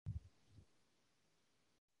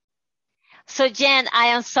So Jen, I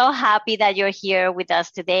am so happy that you're here with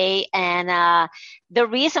us today. And the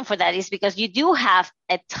reason for that is because you do have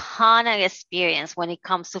a ton of experience when it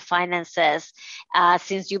comes to finances,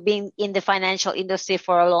 since you've been in the financial industry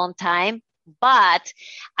for a long time. But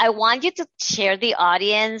I want you to share the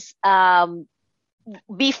audience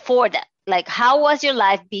before that. Like, how was your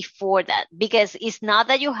life before that? Because it's not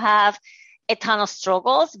that you have a ton of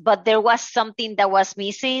struggles, but there was something that was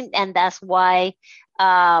missing, and that's why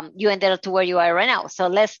you ended up to where you are right now. So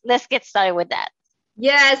let's get started with that.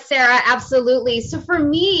 Yes, Sarah, absolutely. So for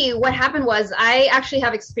me, what happened was I actually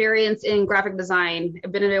have experience in graphic design.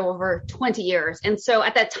 I've been in it over 20 years. And so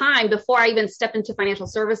at that time, before I even stepped into financial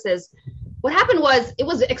services, what happened was it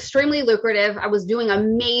was extremely lucrative. I was doing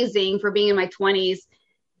amazing for being in my 20s.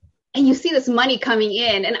 And you see this money coming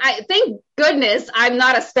in, and I thank goodness I'm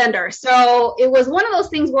not a spender. So it was one of those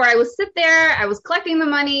things where I would sit there, I was collecting the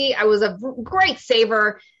money, I was a great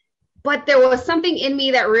saver, but there was something in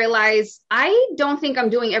me that realized I don't think I'm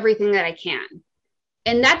doing everything that I can.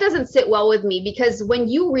 And that doesn't sit well with me, because when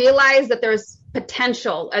you realize that there's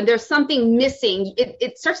potential and there's something missing,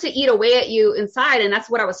 it starts to eat away at you inside. And that's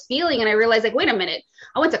what I was feeling. And I realized, like, wait a minute,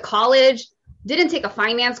 I went to college, didn't take a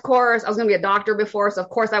finance course. I was going to be a doctor before, so of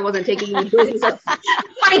course I wasn't taking any business or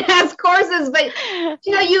finance courses. But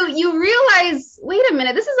you realize, wait a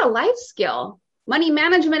minute, this is a life skill. Money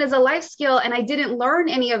management is a life skill, and I didn't learn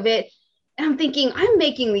any of it. And I'm thinking, I'm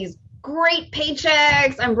making these great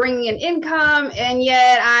paychecks, I'm bringing in income, and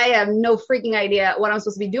yet I have no freaking idea what I'm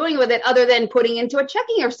supposed to be doing with it other than putting into a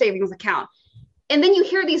checking or savings account. And then you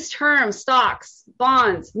hear these terms, stocks,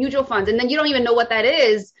 bonds, mutual funds, and then you don't even know what that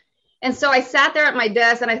is. And so I sat there at my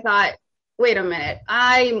desk and I thought, wait a minute,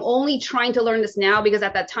 I'm only trying to learn this now because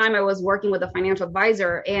at that time I was working with a financial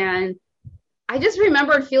advisor. And I just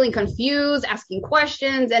remembered feeling confused, asking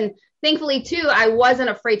questions. And thankfully, too, I wasn't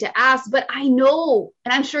afraid to ask. But I know,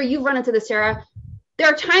 and I'm sure you've run into this, Sarah, there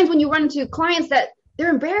are times when you run into clients that they're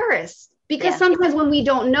embarrassed because sometimes when we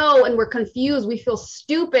don't know and we're confused, we feel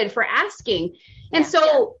stupid for asking. And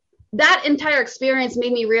so that entire experience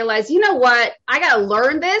made me realize, you know what, I got to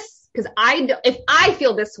learn this. Because if I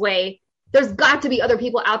feel this way, there's got to be other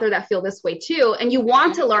people out there that feel this way too. And you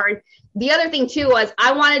want to learn. The other thing too was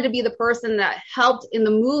I wanted to be the person that helped in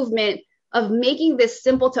the movement of making this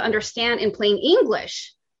simple to understand in plain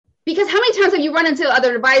English. Because how many times have you run into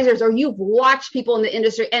other advisors or you've watched people in the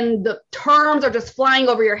industry and the terms are just flying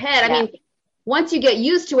over your head? I mean, once you get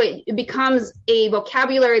used to it, it becomes a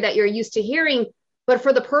vocabulary that you're used to hearing. But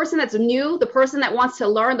for the person that's new, the person that wants to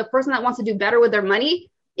learn, the person that wants to do better with their money,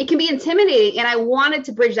 it can be intimidating. And I wanted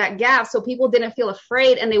to bridge that gap so people didn't feel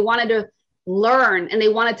afraid and they wanted to learn and they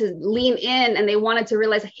wanted to lean in and they wanted to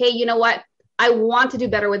realize, hey, you know what? I want to do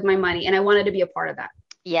better with my money and I wanted to be a part of that.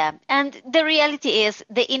 Yeah. And the reality is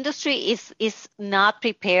the industry is not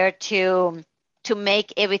prepared to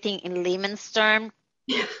make everything in layman's term.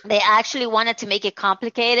 They actually wanted to make it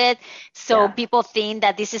complicated. So people think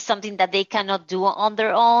that this is something that they cannot do on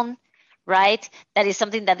their own. Right? That is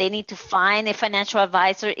something that they need to find a financial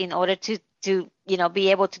advisor in order to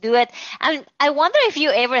be able to do it. And I wonder if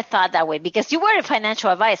you ever thought that way, because you were a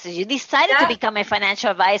financial advisor. You decided to become a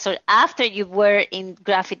financial advisor after you were in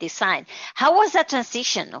graphic design. How was that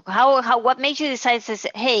transition? What made you decide to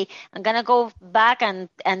say, hey, I'm going to go back and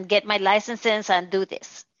get my licenses and do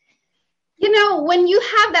this? You know, when you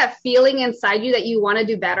have that feeling inside you that you want to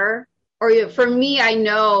do better, for me, I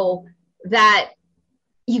know that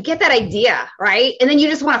you get that idea, right? And then you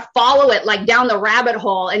just want to follow it like down the rabbit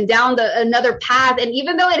hole and down another path. And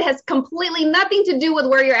even though it has completely nothing to do with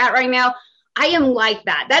where you're at right now, I am like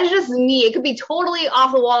that. That is just me. It could be totally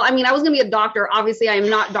off the wall. I mean, I was going to be a doctor. Obviously, I am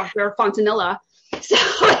not Dr. Fontanilla. So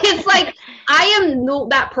it's like, I am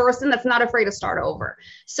that person that's not afraid to start over.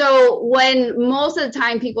 So when most of the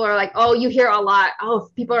time people are like, oh, you hear a lot, oh,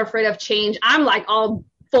 people are afraid of change, I'm like all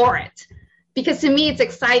for it. Because to me, it's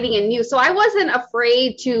exciting and new. So I wasn't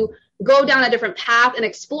afraid to go down a different path and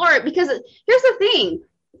explore it. Because here's the thing.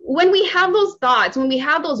 When we have those thoughts, when we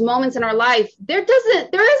have those moments in our life, there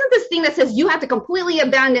isn't this thing that says you have to completely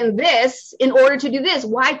abandon this in order to do this.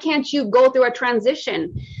 Why can't you go through a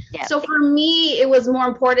transition? Yeah. So for me, it was more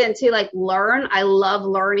important to learn. I love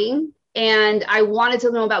learning. And I wanted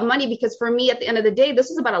to know about money because for me, at the end of the day, this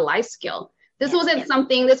was about a life skill. This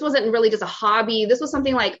wasn't really just a hobby. This was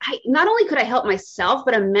something not only could I help myself,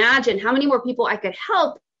 but imagine how many more people I could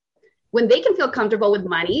help when they can feel comfortable with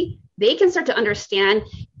money, they can start to understand.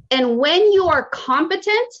 And when you are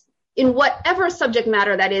competent in whatever subject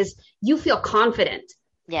matter that is, you feel confident.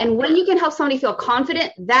 Yeah. And when you can help somebody feel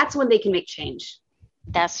confident, that's when they can make change.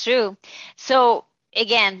 That's true. So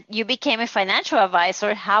again, you became a financial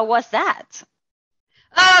advisor. How was that?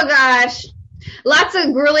 Oh gosh, lots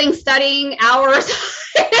of grueling studying hours.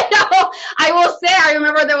 I will say, I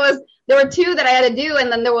remember there were two that I had to do,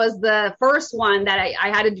 and then there was the first one that I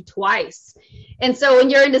had to do twice. And so when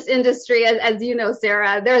you're in this industry, as you know,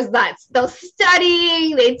 Sarah, there's those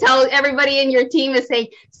studying. They tell everybody in your team is saying,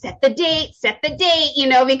 set the date,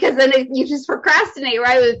 because then you just procrastinate,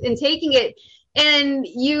 right, in taking it. And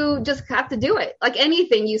you just have to do it. Like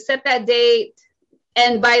anything, you set that date,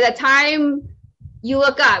 and by the time you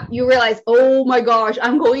look up, you realize, oh my gosh,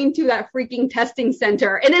 I'm going to that freaking testing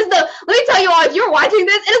center. And let me tell you all, if you're watching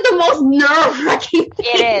this, it is the most nerve-wracking thing.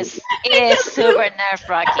 It is super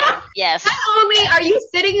nerve-wracking. Yes. Not only are you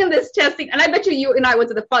sitting in this testing, and I bet you and I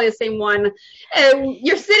went to probably the same one,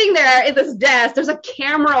 you're sitting there at this desk, there's a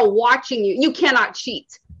camera watching you. You cannot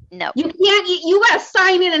cheat. No. You can't, you gotta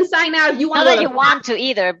sign in and sign out if you want to. Not that you want to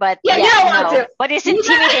either, but you don't want to. But it's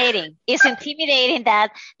intimidating. It's intimidating that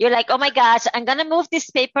you're like, oh my gosh, I'm gonna move this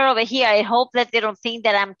paper over here. I hope that they don't think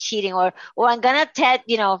that I'm cheating, or I'm gonna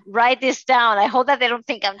write this down. I hope that they don't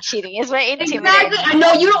think I'm cheating. It's very intimidating. Exactly. I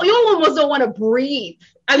know you almost don't want to breathe.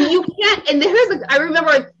 I mean, you can't. And I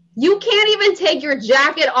remember you can't even take your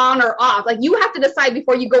jacket on or off. Like you have to decide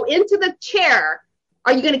before you go into the chair.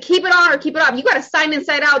 Are you going to keep it on or keep it off? You got to sign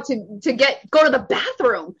inside out to go to the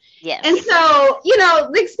bathroom. Yes. And so,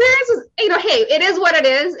 the experience is, hey, it is what it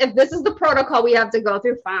is. If this is the protocol we have to go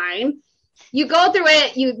through, fine. You go through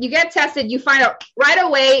it, you get tested, you find out right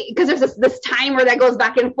away, because there's this timer that goes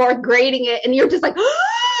back and forth grading it. And you're just like,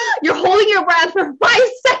 you're holding your breath for 5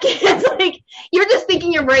 seconds. Like you're just thinking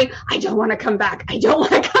in your brain, I don't want to come back. And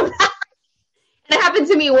it happened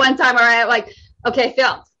to me one time where I'm like, okay,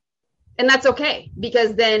 failed. And that's okay,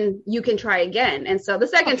 because then you can try again. And so the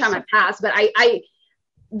second time I passed, but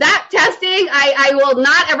that testing, I will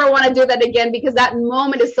not ever want to do that again, because that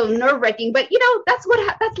moment is so nerve-wracking. But that's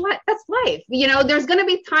life. There's going to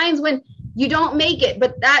be times when you don't make it,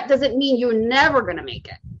 but that doesn't mean you're never going to make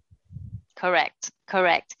it. Correct.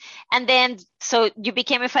 And then, so you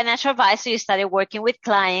became a financial advisor, you started working with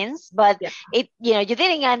clients, but you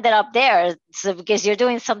didn't end up there, so because you're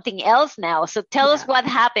doing something else now. So tell us what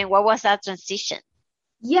happened. What was that transition?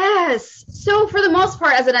 Yes. So for the most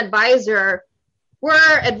part, as an advisor,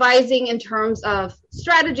 we're advising in terms of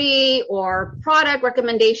strategy or product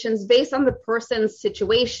recommendations based on the person's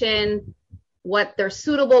situation, what they're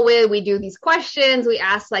suitable with. We do these questions. We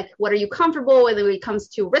ask, like, what are you comfortable with when it comes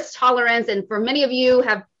to risk tolerance? And for many of you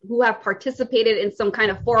who have participated in some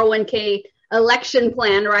kind of 401k election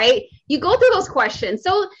plan, right? You go through those questions.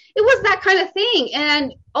 So it was that kind of thing.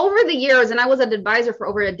 And over the years, and I was an advisor for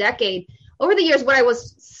over a decade, over the years, what I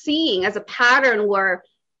was seeing as a pattern were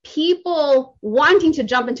people wanting to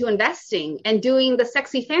jump into investing and doing the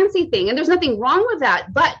sexy fancy thing. And there's nothing wrong with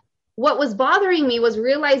that. But what was bothering me was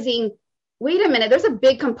realizing, wait a minute, there's a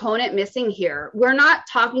big component missing here. We're not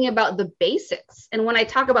talking about the basics. And when I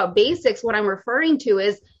talk about basics, what I'm referring to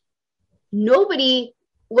is nobody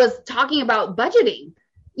was talking about budgeting.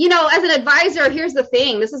 As an advisor, here's the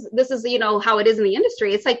thing. This is, how it is in the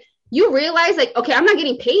industry. It's like, you realize, like, okay, I'm not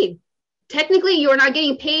getting paid. Technically, you're not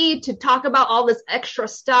getting paid to talk about all this extra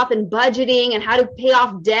stuff and budgeting and how to pay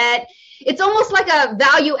off debt. It's almost like a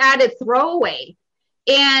value added throwaway.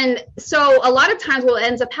 And so a lot of times what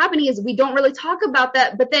ends up happening is we don't really talk about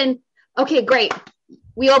that, but then, okay, great.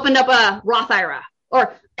 We opened up a Roth IRA,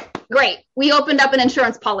 or great. We opened up an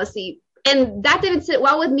insurance policy. And that didn't sit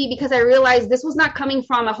well with me, because I realized this was not coming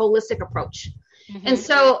from a holistic approach. Mm-hmm. And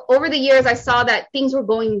so over the years, I saw that things were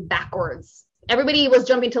going backwards. Everybody was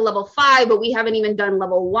jumping to level 5, but we haven't even done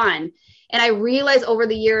level 1. And I realized over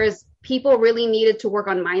the years, people really needed to work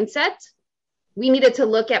on mindset. We needed to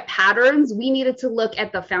look at patterns. We needed to look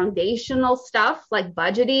at the foundational stuff like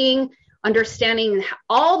budgeting, understanding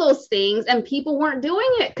all those things. And people weren't doing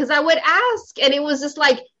it, because I would ask, and it was just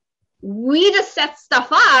like, we just set stuff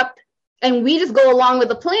up and we just go along with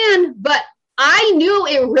the plan. But I knew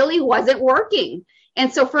it really wasn't working.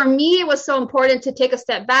 And so for me, it was so important to take a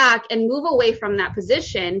step back and move away from that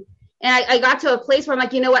position. And I got to a place where I'm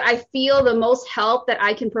like, you know what? I feel the most help that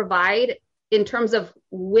I can provide in terms of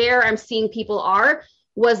where I'm seeing people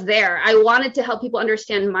was there. I wanted to help people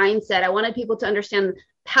understand mindset. I wanted people to understand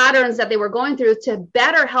patterns that they were going through to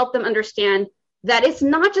better help them understand that it's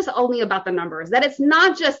not just only about the numbers, that it's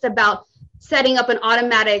not just about setting up an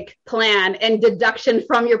automatic plan and deduction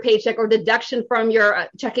from your paycheck or deduction from your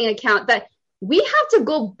checking account, that we have to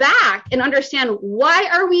go back and understand, why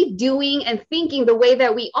are we doing and thinking the way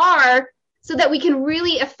that we are, so that we can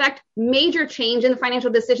really affect major change in the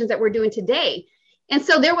financial decisions that we're doing today. And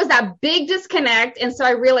so there was that big disconnect. And so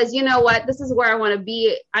I realized, you know what, this is where I want to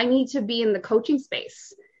be. I need to be in the coaching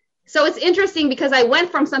space. So it's interesting because I went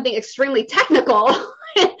from something extremely technical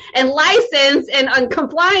and licensed and on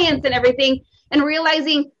compliance and everything, and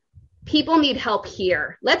realizing people need help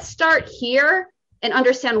here. Let's start here and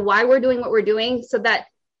understand why we're doing what we're doing, so that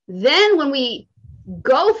then when we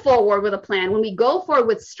go forward with a plan, when we go forward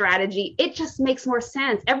with strategy, it just makes more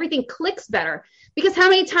sense. Everything clicks better. Because how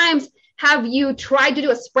many times have you tried to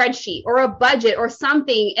do a spreadsheet or a budget or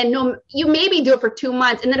something, and you maybe do it for 2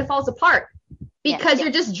 months and then it falls apart because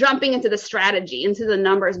you're just jumping into the strategy, into the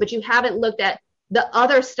numbers, but you haven't looked at the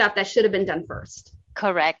other stuff that should have been done first.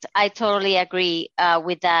 Correct. I totally agree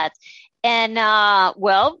with that. And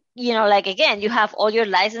well, like, again, you have all your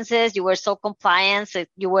licenses, you were so compliant, so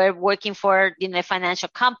you were working for a financial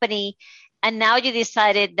company, and now you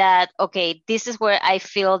decided that, okay, this is where I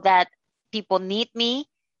feel that people need me.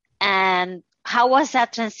 And how was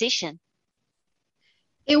that transition?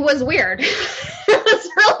 It was weird. It was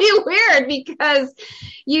really weird because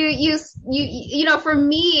you for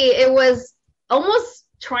me, it was almost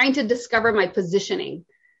trying to discover my positioning,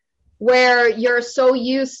 where you're so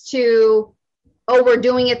used to, oh, we're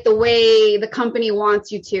doing it the way the company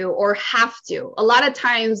wants you to or have to. A lot of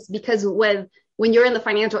times, because when you're in the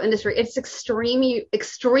financial industry, it's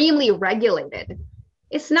extremely regulated.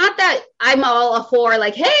 It's not that I'm all for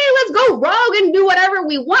like, hey, let's go rogue and do whatever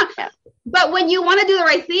we want. Yeah. But when you want to do the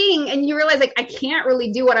right thing and you realize, like, I can't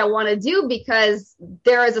really do what I want to do because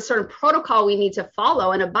there is a certain protocol we need to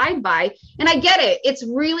follow and abide by. And I get it. It's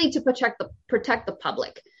really to protect the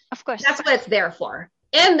public. Of course. That's what it's there for.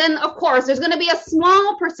 And then, of course, there's going to be a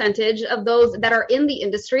small percentage of those that are in the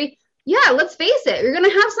industry. Yeah, let's face it. You're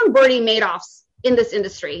going to have some Bernie Madoffs in this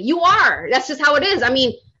industry. You are. That's just how it is. I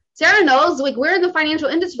mean, Sarah knows, like, we're in the financial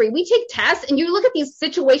industry. We take tests and you look at these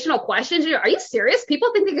situational questions. Are you serious?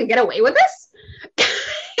 People think they can get away with this?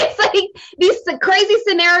 It's like these crazy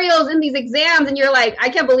scenarios in these exams. And you're like, I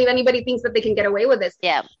can't believe anybody thinks that they can get away with this.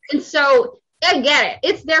 Yeah. And so I get it.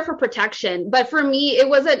 It's there for protection. But for me, it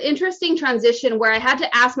was an interesting transition where I had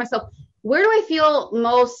to ask myself, where do I feel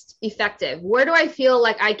most effective? Where do I feel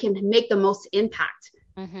like I can make the most impact?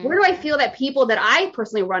 Mm-hmm. Where do I feel that people that I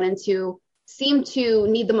personally run into seem to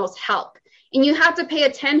need the most help? And you have to pay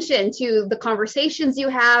attention to the conversations you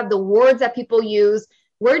have, the words that people use.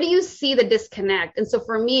 Where do you see the disconnect? And so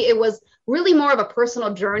for me, it was really more of a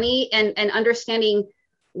personal journey and understanding,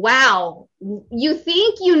 wow, you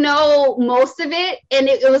think you know most of it. And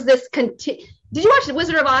it was this, did you watch The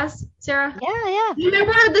Wizard of Oz, Sarah? Yeah. You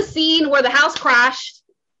remember the scene where the house crashed?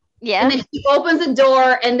 Yeah. And then he opens the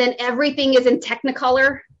door and then everything is in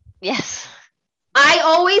Technicolor? Yes. I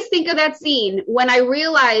always think of that scene when I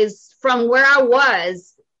realized from where I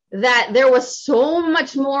was that there was so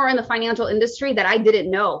much more in the financial industry that I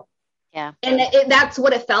didn't know. Yeah. And that's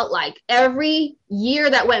what it felt like. Every year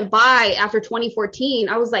that went by after 2014,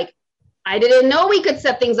 I was like, I didn't know we could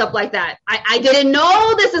set things up like that. I didn't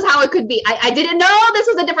know this is how it could be. I didn't know this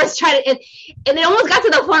was a different strategy. And it almost got to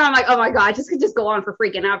the point where I'm like, oh my God, this could just go on for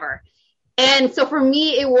freaking ever. And so for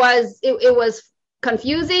me, it was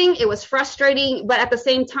confusing. It was frustrating. But at the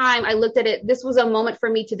same time, I looked at it. This was a moment for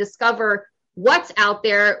me to discover what's out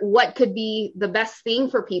there, what could be the best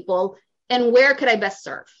thing for people, and where could I best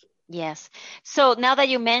serve? Yes. So now that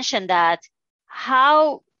you mentioned that,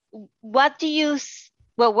 what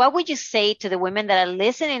would you say to the women that are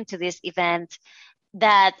listening to this event,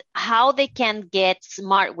 that how they can get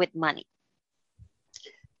smart with money?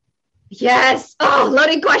 Yes. Oh,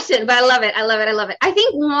 loaded question, but I love it. I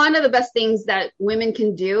think one of the best things that women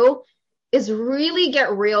can do is really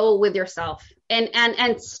get real with yourself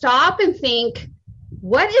and stop and think,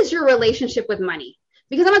 what is your relationship with money?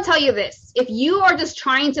 Because I'm going to tell you this, if you are just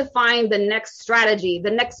trying to find the next strategy,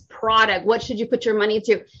 the next product, what should you put your money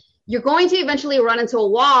to? You're going to eventually run into a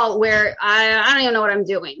wall where I don't even know what I'm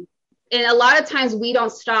doing. And a lot of times we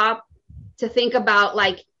don't stop to think about,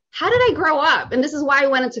 like, how did I grow up? And this is why I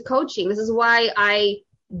went into coaching. This is why I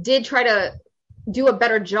did try to do a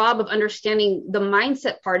better job of understanding the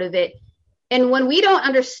mindset part of it. And when we don't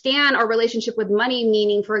understand our relationship with money,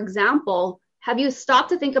 meaning, for example, have you stopped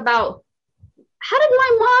to think about, how did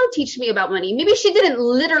my mom teach me about money? Maybe she didn't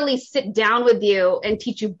literally sit down with you and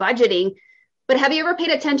teach you budgeting, but have you ever paid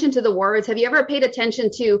attention to the words? Have you ever paid attention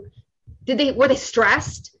to, were they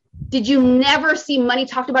stressed? Did you never see money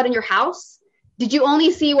talked about in your house? Did you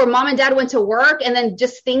only see where mom and dad went to work and then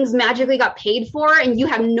just things magically got paid for and you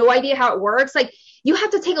have no idea how it works? Like, you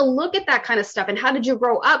have to take a look at that kind of stuff and how did you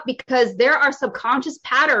grow up? Because there are subconscious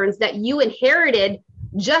patterns that you inherited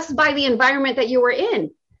just by the environment that you were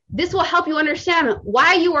in. This will help you understand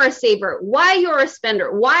why you are a saver, why you are a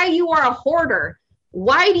spender, why you are a hoarder.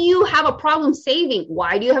 Why do you have a problem saving?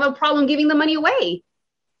 Why do you have a problem giving the money away?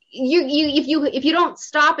 If you don't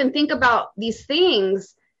stop and think about these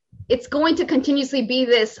things, it's going to continuously be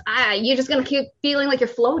this, you're just going to keep feeling like you're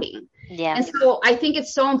floating. Yeah. And so I think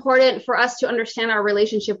it's so important for us to understand our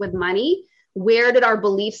relationship with money. Where did our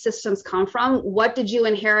belief systems come from? What did you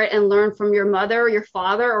inherit and learn from your mother or your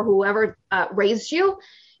father or whoever raised you?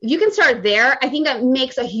 If you can start there, I think that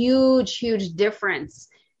makes a huge, huge difference.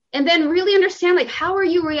 And then really understand, like, how are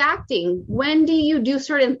you reacting? When do you do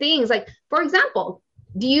certain things? Like, for example,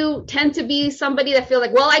 do you tend to be somebody that feel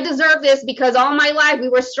like, well, I deserve this because all my life we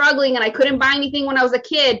were struggling and I couldn't buy anything when I was a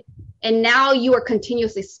kid. And now you are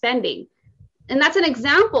continuously spending. And that's an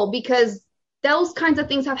example because those kinds of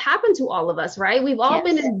things have happened to all of us, right? We've all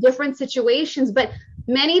been in different situations, but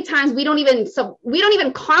many times we don't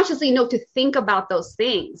even consciously know to think about those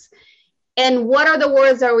things. And what are the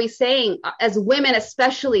words are we saying? As women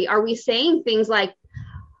especially, are we saying things like,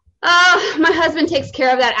 oh, my husband takes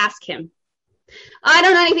care of that, ask him. I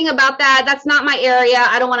don't know anything about that. That's not my area.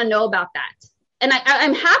 I don't want to know about that. And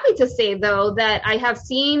I'm happy to say, though, that I have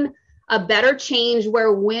seen a better change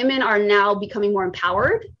where women are now becoming more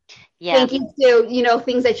empowered. Yeah. Thank you to,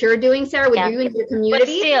 things that you're doing, Sarah, with you and your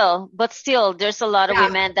community. But still, there's a lot of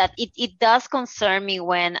women that it does concern me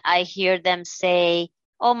when I hear them say,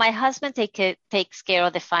 oh, my husband takes care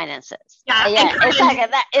of the finances. Yeah, exactly.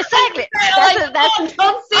 Don't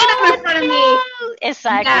say that in front of me.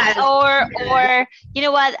 Exactly. Yes. Or you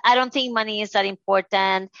know what? I don't think money is that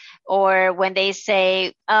important. Or when they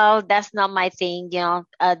say, oh, that's not my thing.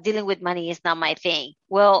 Dealing with money is not my thing.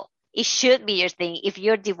 Well, it should be your thing. If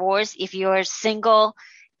you're divorced, if you're single,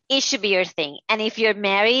 it should be your thing. And if you're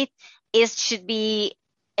married, it should be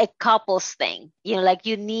a couple's thing. Like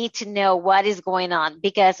you need to know what is going on,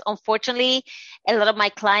 because unfortunately a lot of my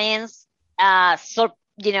clients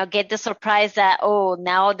get the surprise that, oh,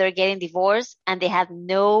 now they're getting divorced and they have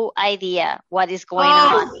no idea what is going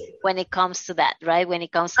on when it comes to that, right? When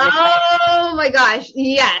it comes to my gosh,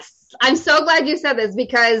 yes. I'm so glad you said this,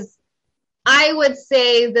 because I would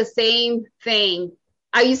say the same thing.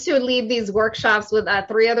 I used to lead these workshops with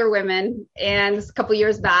 3 other women, and this a couple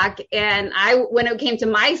years back. And when it came to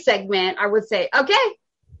my segment, I would say, okay,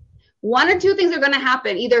 1 or 2 things are going to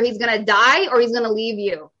happen. Either he's going to die or he's going to leave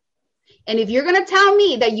you. And if you're going to tell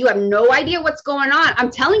me that you have no idea what's going on,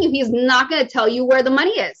 I'm telling you, he's not going to tell you where the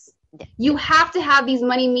money is. You have to have these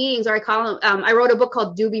money meetings, or I call them, I wrote a book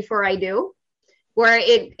called Do Before I Do, where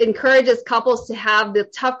it encourages couples to have the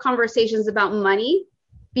tough conversations about money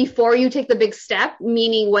before you take the big step,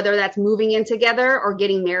 meaning whether that's moving in together or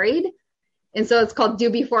getting married. And so it's called Do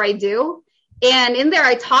Before I Do. And in there,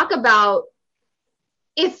 I talk about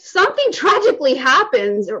if something tragically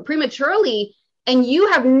happens or prematurely, and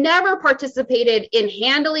you have never participated in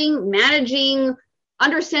handling, managing,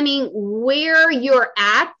 understanding where you're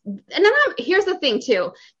at. And then here's the thing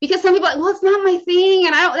too, because some people are like, well, it's not my thing.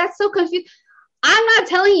 And that's so confused. I'm not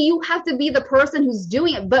telling you have to be the person who's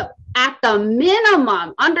doing it, but at the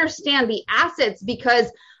minimum, understand the assets, because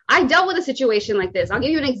I dealt with a situation like this. I'll give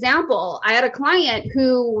you an example. I had a client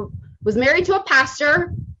who was married to a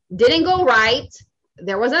pastor, didn't go right.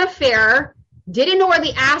 There was an affair, didn't know where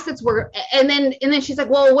the assets were. And then she's like,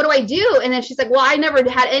 well, what do I do? And then she's like, well, I never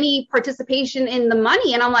had any participation in the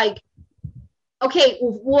money. And I'm like, okay,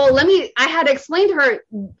 well, I had to explain to her,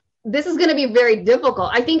 this is going to be very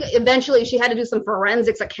difficult. I think eventually she had to do some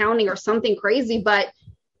forensics accounting or something crazy, but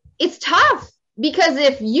it's tough, because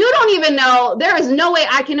if you don't even know, there is no way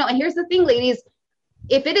I can know. And here's the thing, ladies,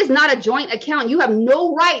 if it is not a joint account, you have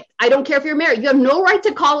no right. I don't care if you're married. You have no right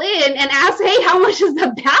to call in and ask, hey, how much is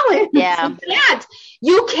the balance? Yeah.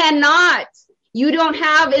 You cannot. You don't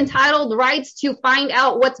have entitled rights to find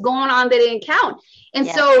out what's going on that didn't count. And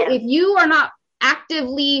if you are not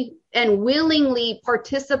actively and willingly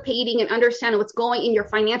participating and understanding what's going in your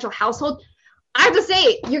financial household, I have to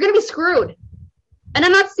say, you're going to be screwed. And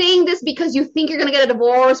I'm not saying this because you think you're going to get a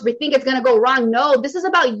divorce, we think it's going to go wrong. No, this is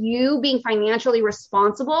about you being financially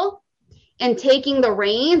responsible and taking the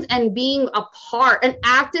reins and being an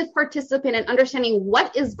active participant and understanding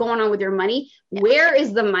what is going on with your money. Where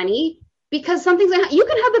is the money? Because you can have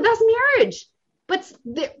the best marriage, but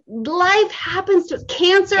life happens to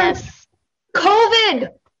cancer, COVID,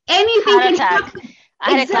 anything can happen.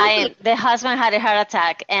 I had a client, the husband had a heart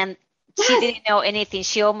attack, and she didn't know anything.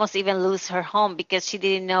 She almost even lost her home because she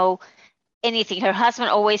didn't know anything. Her husband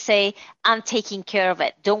always say, I'm taking care of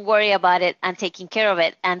it. Don't worry about it. I'm taking care of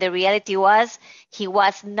it. And the reality was he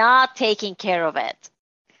was not taking care of it.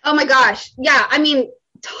 Oh my gosh. Yeah. I mean,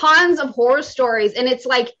 tons of horror stories. And it's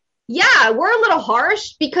like, Yeah, we're a little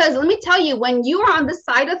harsh because let me tell you, when you are on this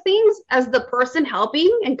side of things as the person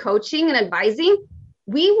helping and coaching and advising,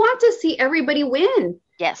 we want to see everybody win.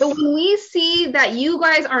 Yes. But when we see that you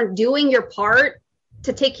guys aren't doing your part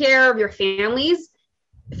to take care of your families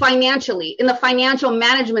financially, in the financial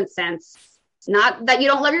management sense, not that you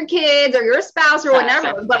don't love your kids or your spouse or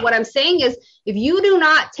whatever, but what I'm saying is if you do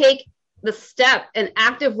not take the step and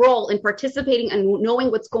active role in participating and knowing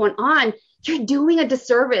what's going on, you're doing a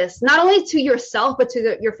disservice, not only to yourself, but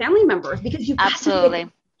to your family members, because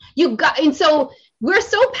and so we're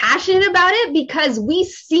so passionate about it because we've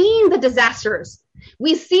seen the disasters.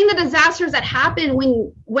 We've seen the disasters that happen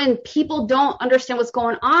when people don't understand what's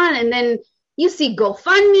going on. And then you see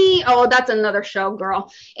GoFundMe. Oh, that's another show,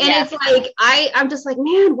 girl. And It's like, I'm just like,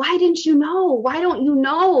 man, why didn't you know? Why don't you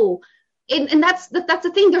know? And that's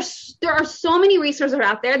the thing. There are so many resources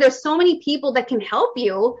out there. There's so many people that can help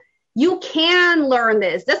you. You can learn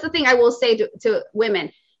this. That's the thing I will say to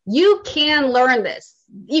women. You can learn this.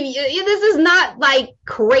 This is not like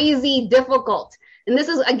crazy difficult. And this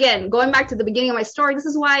is, again, going back to the beginning of my story, this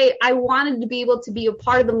is why I wanted to be able to be a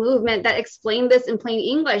part of the movement that explained this in plain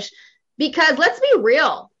English. Because let's be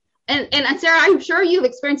real. And Sarah, I'm sure you've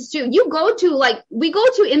experienced this too. We go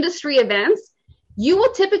to industry events. You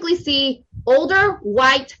will typically see older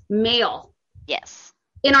white male. Yes.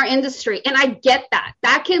 In our industry. And I get that.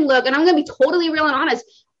 That can look, and I'm going to be totally real and honest.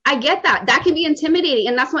 I get that. That can be intimidating,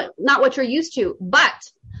 and that's not what you're used to.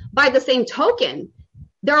 But by the same token,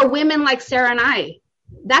 there are women like Sarah and I.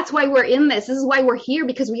 That's why we're in this. This is why we're here,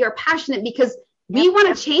 because we are passionate, because we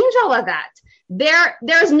want to change all of that.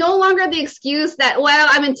 There's no longer the excuse that, well,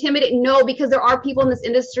 I'm intimidated. No, because there are people in this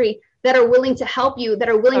industry that are willing to help you, that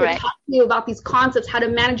are willing to talk to you about these concepts, how to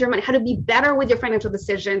manage your money, how to be better with your financial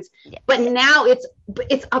decisions. Yes. But now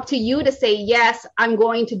it's up to you to say, yes, I'm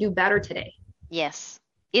going to do better today. Yes.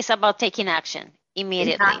 It's about taking action.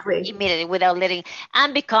 Immediately without letting,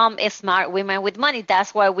 and become a smart woman with money.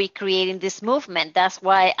 That's why we're creating this movement. That's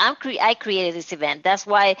why I created this event. That's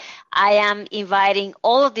why I am inviting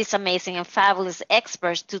all of these amazing and fabulous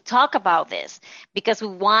experts to talk about this, because we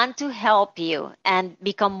want to help you and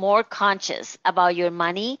become more conscious about your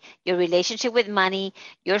money, your relationship with money,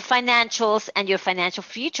 your financials, and your financial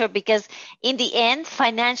future. Because in the end,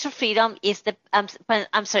 financial freedom is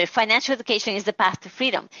financial education is the path to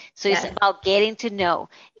freedom. So It's about getting to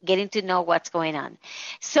know what's going on.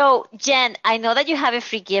 So Jen, I know that you have a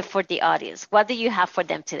free gift for the audience. What do you have for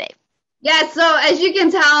them today? Yeah, so as you can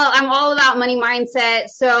tell, I'm all about money mindset.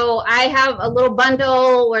 So I have a little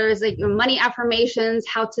bundle where there's like money affirmations,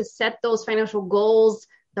 how to set those financial goals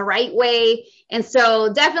the right way. And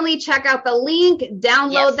so definitely check out the link,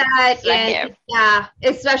 download that. And yeah,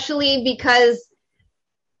 especially because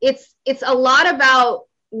it's a lot about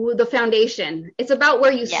the foundation. It's about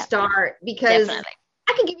where you start, because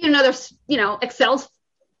I can give you another, Excel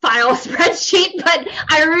file spreadsheet, but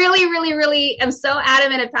I really, really, really am so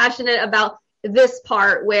adamant and passionate about this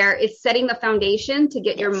part where it's setting the foundation to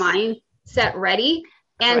get your mind set ready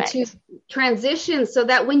and to transition, so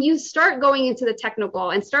that when you start going into the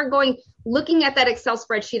technical and start looking at that Excel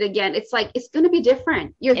spreadsheet again, it's like, it's going to be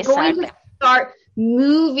different. You're going to start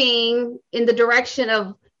moving in the direction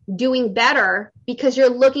of doing better because you're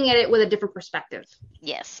looking at it with a different perspective.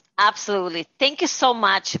 Yes, absolutely. Thank you so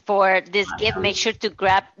much for this gift. Make sure to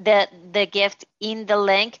grab the gift in the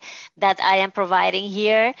link that I am providing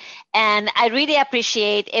here. And I really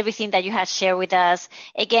appreciate everything that you have shared with us.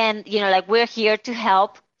 Again, we're here to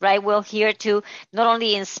help, right? We're here to not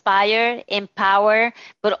only inspire, empower,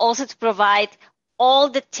 but also to provide all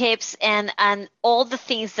the tips and all the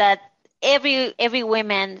things that every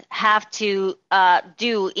woman have to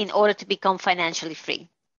do in order to become financially free.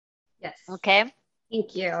 Yes. Okay.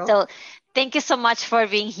 Thank you. So thank you so much for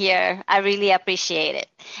being here. I really appreciate it.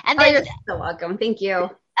 And you're so welcome. Thank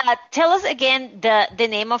you. Tell us again the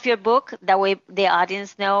name of your book, that way the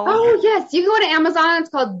audience know. Oh, yes. You can go to Amazon. It's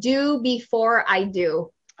called Do Before I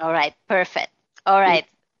Do. All right. Perfect. All right.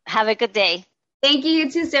 Have a good day. Thank you.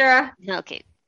 You too, Sarah. Okay.